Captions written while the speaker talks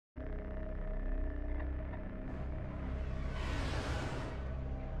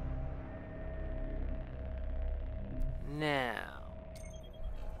Now.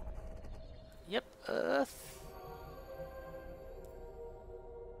 Yep, Earth.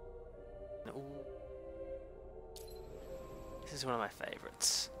 Ooh. This is one of my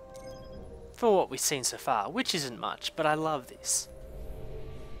favorites. For what we've seen so far, which isn't much, but I love this.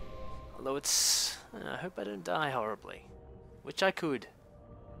 Although it's... I hope I don't die horribly. Which I could.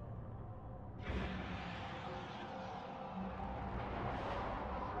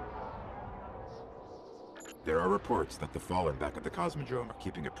 There are reports that the Fallen back at the Cosmodrome are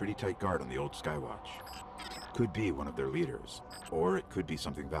keeping a pretty tight guard on the old Skywatch. Could be one of their leaders, or it could be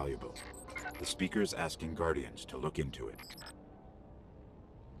something valuable. The Speaker's asking Guardians to look into it.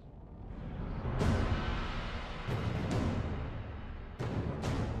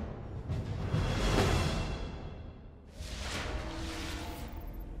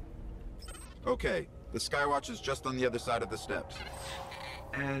 Okay, the Skywatch is just on the other side of the steps.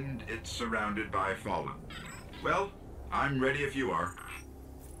 And it's surrounded by Fallen. Well, I'm ready if you are.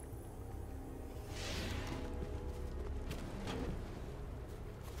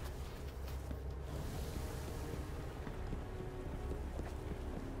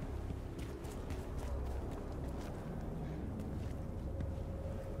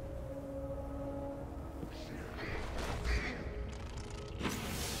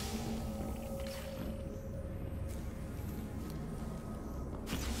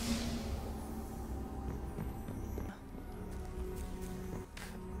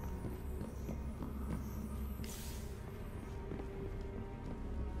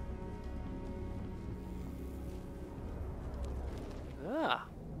 Ah.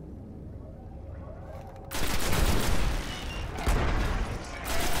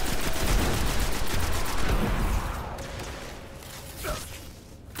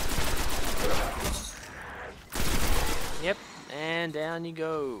 Yep, and down you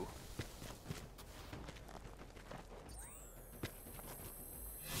go.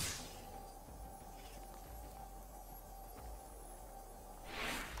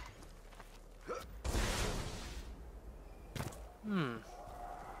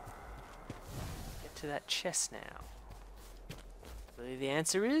 Get to that chest now. I believe the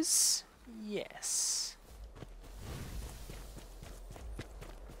answer is yes.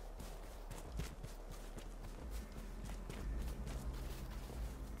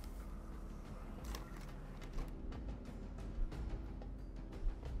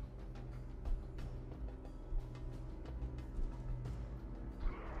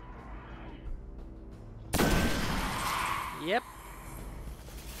 Yep.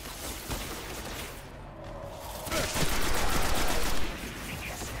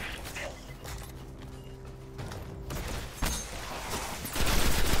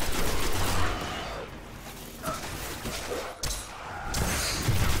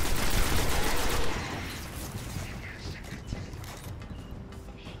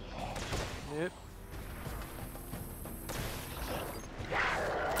 Yep.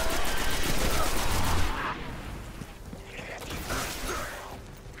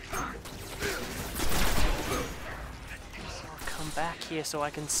 Back here so I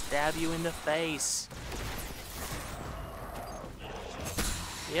can stab you in the face.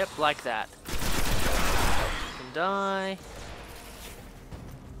 Yep, like that. You can die.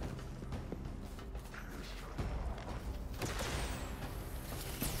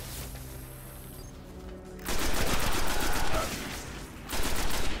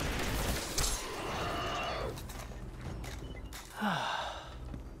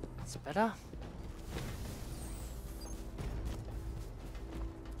 That's better.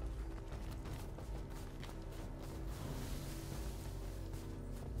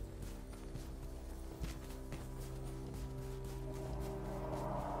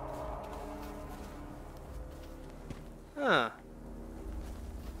 Huh.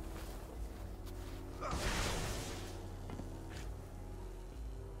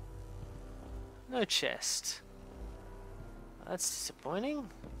 No chest. That's disappointing.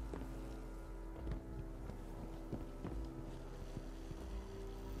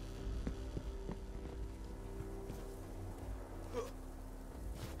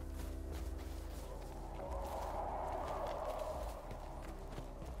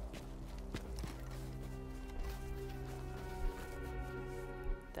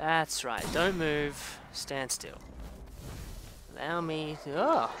 That's right, don't move, stand still. Allow me to...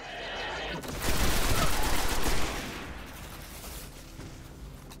 Oh!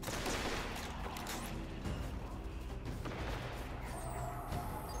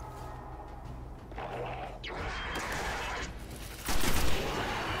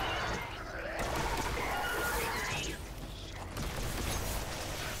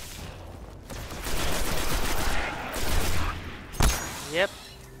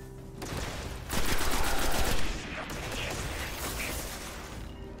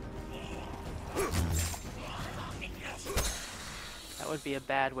 That would be a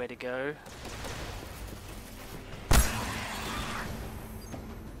bad way to go.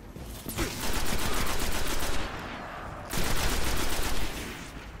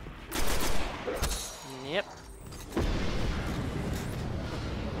 Yep.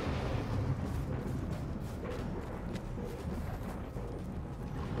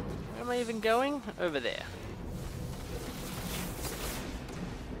 Where am I even going? Over there.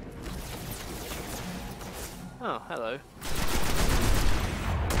 Oh, hello.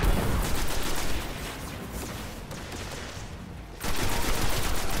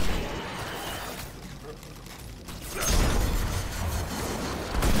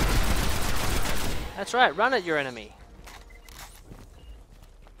 That's right, run at your enemy.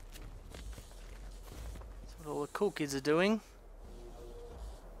 That's what all the cool kids are doing.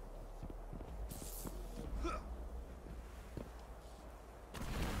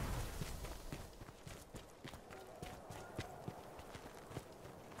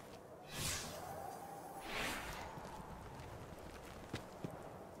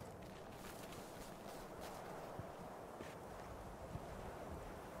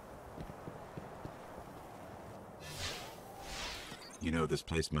 You know, this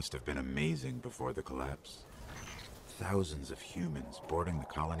place must have been amazing before the collapse. Thousands of humans boarding the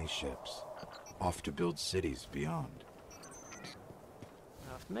colony ships, off to build cities beyond.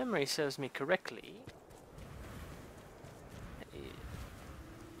 Now, if memory serves me correctly...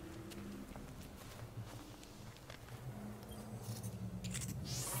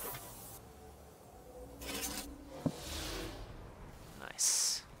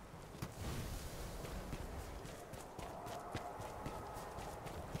 Nice.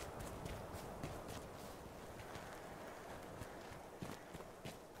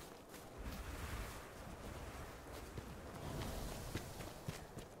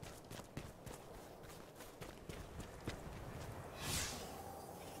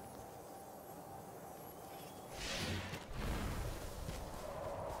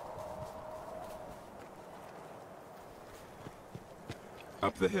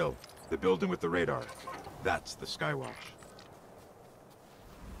 Up the hill, the building with the radar. That's the Skywatch.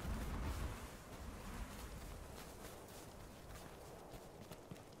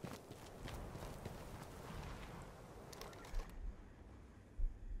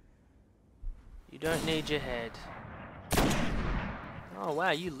 You don't need your head. Oh wow,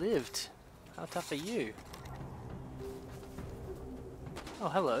 you lived. How tough are you? Oh,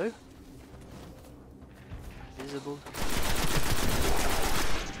 hello. Visible.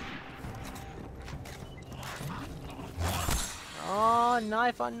 Oh,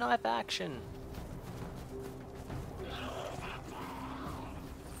 knife on knife action.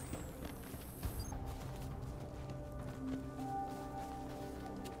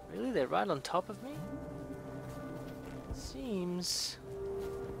 Really? They're right on top of me? Seems...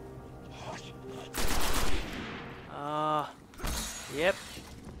 Yep.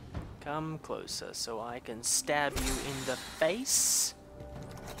 Come closer so I can stab you in the face.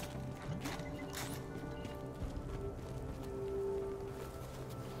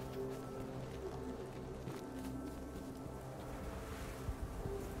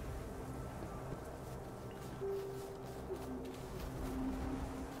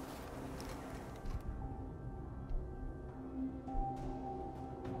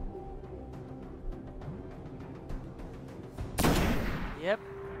 Yep.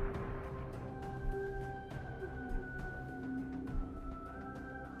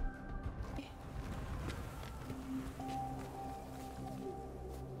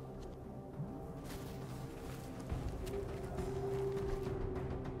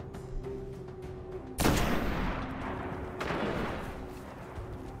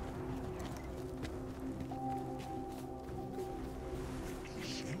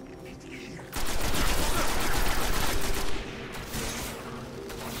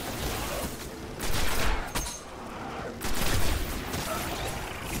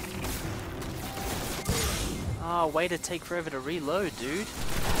 Oh, way to take forever to reload, dude.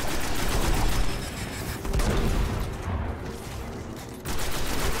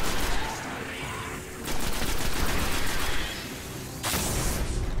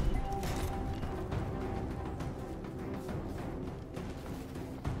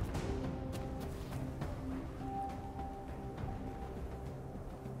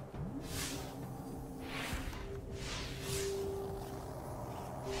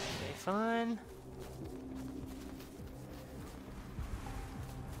 Okay, fine.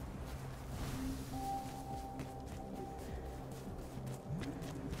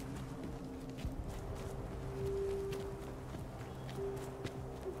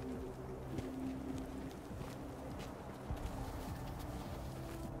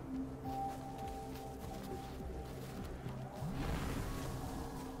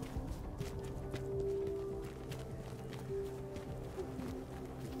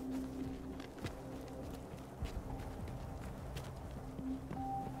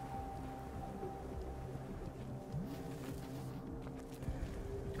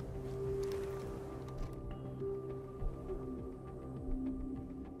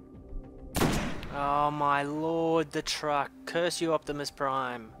 Oh my lord, the truck. Curse you, Optimus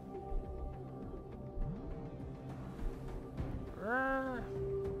Prime.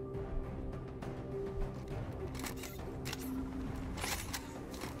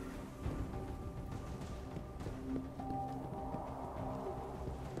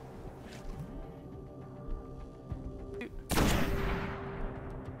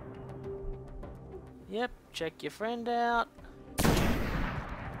 Yep, check your friend out.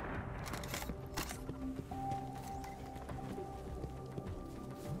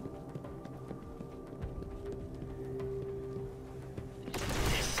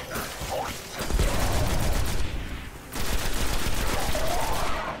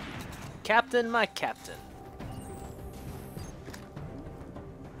 Captain, my captain.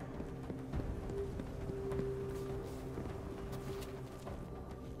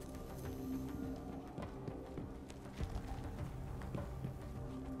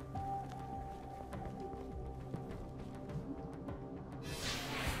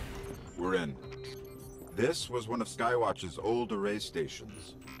 We're in. This was one of Skywatch's old array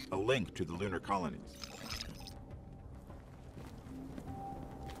stations, a link to the lunar colonies.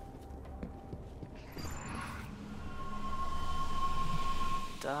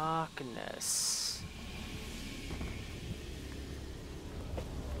 Darkness.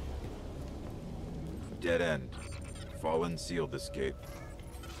 Dead end. Fallen sealed this gate.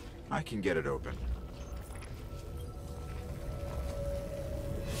 I can get it open.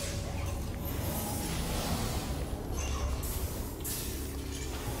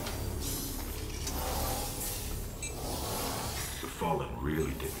 The Fallen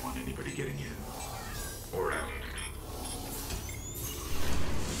really didn't want anybody getting in. Or out.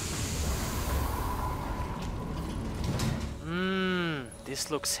 This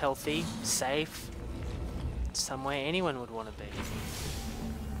looks healthy, safe. Somewhere anyone would want to be.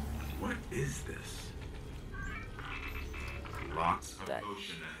 What is this? Lots of That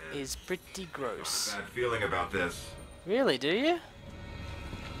ocean ahead. is pretty gross. Bad feeling about this. Really, do you?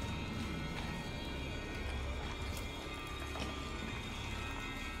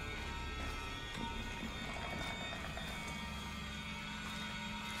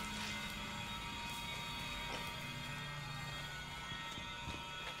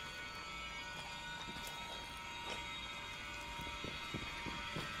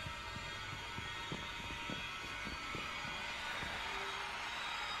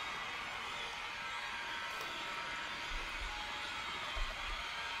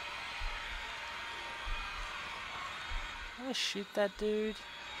 Can I shoot that dude?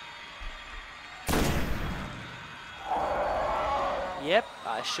 Yep,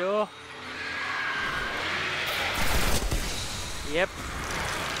 I sure. Yep.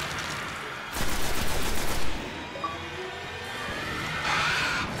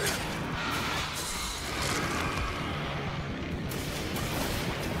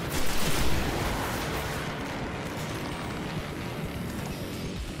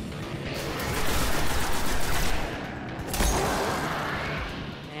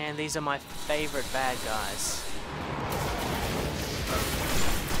 And these are my favorite bad guys.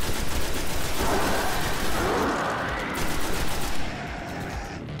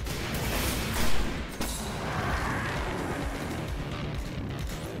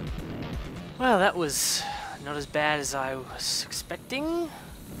 Well, that was not as bad as I was expecting.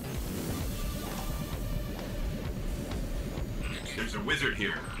 There's a wizard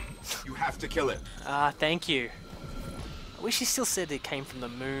here. You have to kill it. Thank you. I wish he still said it came from the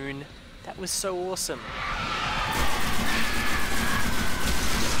moon. That was so awesome.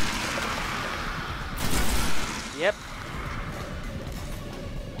 Yep.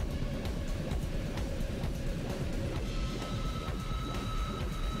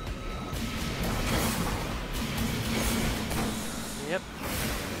 Yep.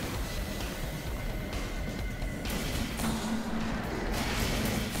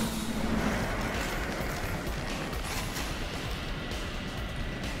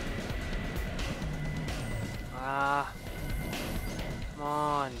 Come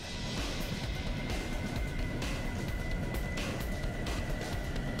on.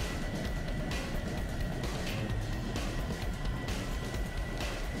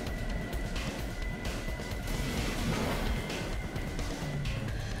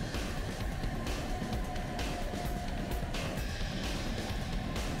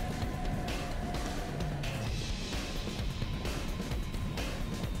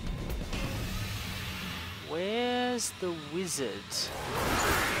 Where's the wizard?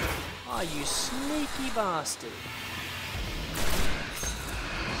 Ah, you sneaky bastard.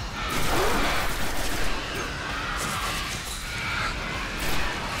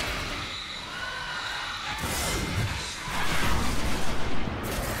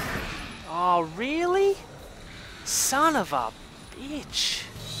 Oh, really? Son of a bitch.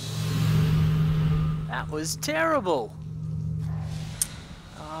 That was terrible.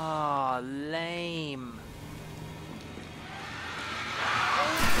 Oh, lame.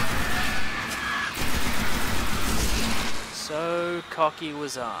 So cocky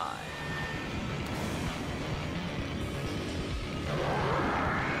was I.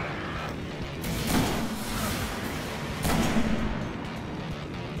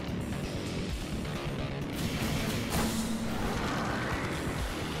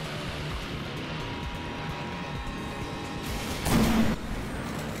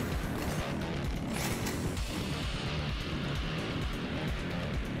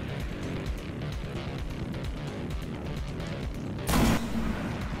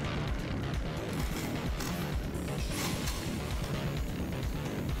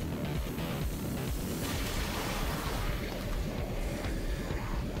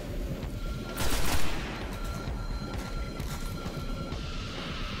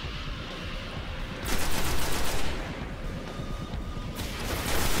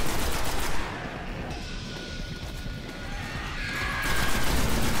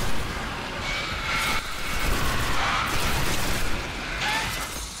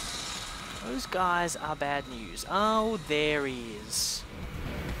 Those guys are bad news. Oh, there he is.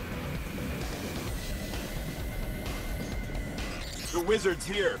 The wizard's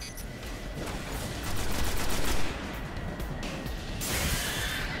here.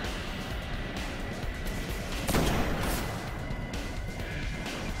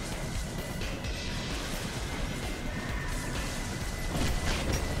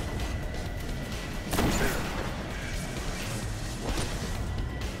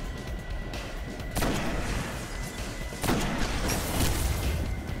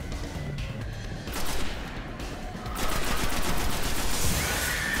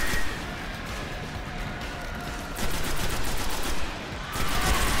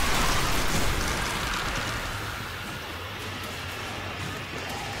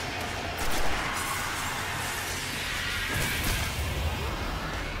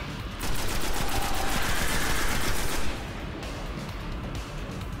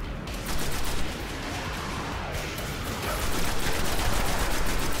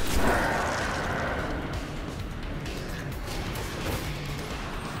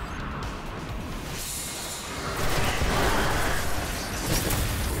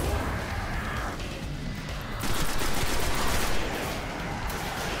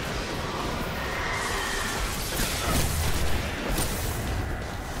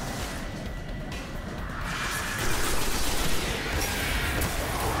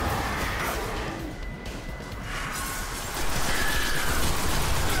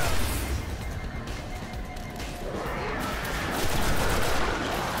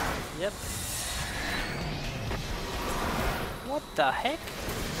 Yep. What the heck?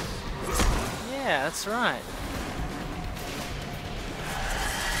 Yeah, that's right.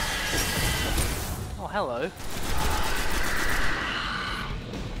 Oh, hello.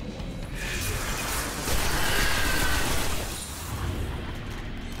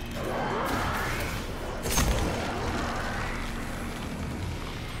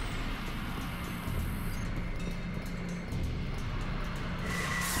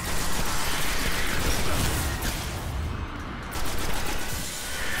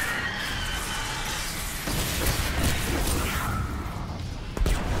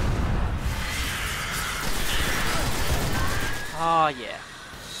 Oh, yeah.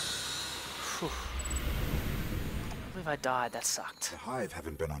 Phew. I believe I died. That sucked. The Hive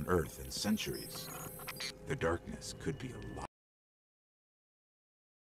haven't been on Earth in centuries. The darkness could be a lot.